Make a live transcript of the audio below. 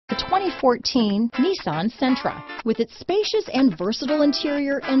2014 Nissan Sentra. With its spacious and versatile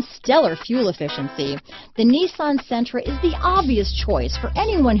interior and stellar fuel efficiency, the Nissan Sentra is the obvious choice for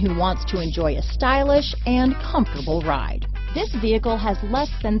anyone who wants to enjoy a stylish and comfortable ride. This vehicle has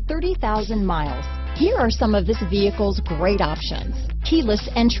less than 30,000 miles. Here are some of this vehicle's great options: keyless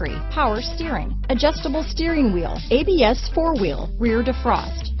entry, power steering, adjustable steering wheel, ABS 4-wheel, rear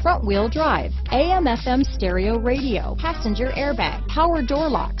defrost, front wheel drive, AM/FM stereo radio, passenger airbag, power door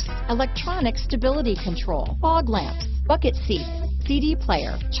locks, electronic stability control, fog lamps, bucket seats, CD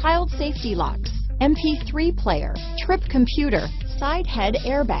player, child safety locks, MP3 player, trip computer, side head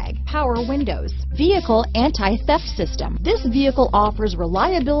airbag, power windows, vehicle anti-theft system. This vehicle offers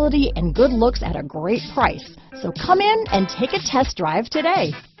reliability and good looks at a great price. So come in and take a test drive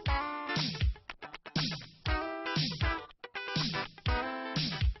today.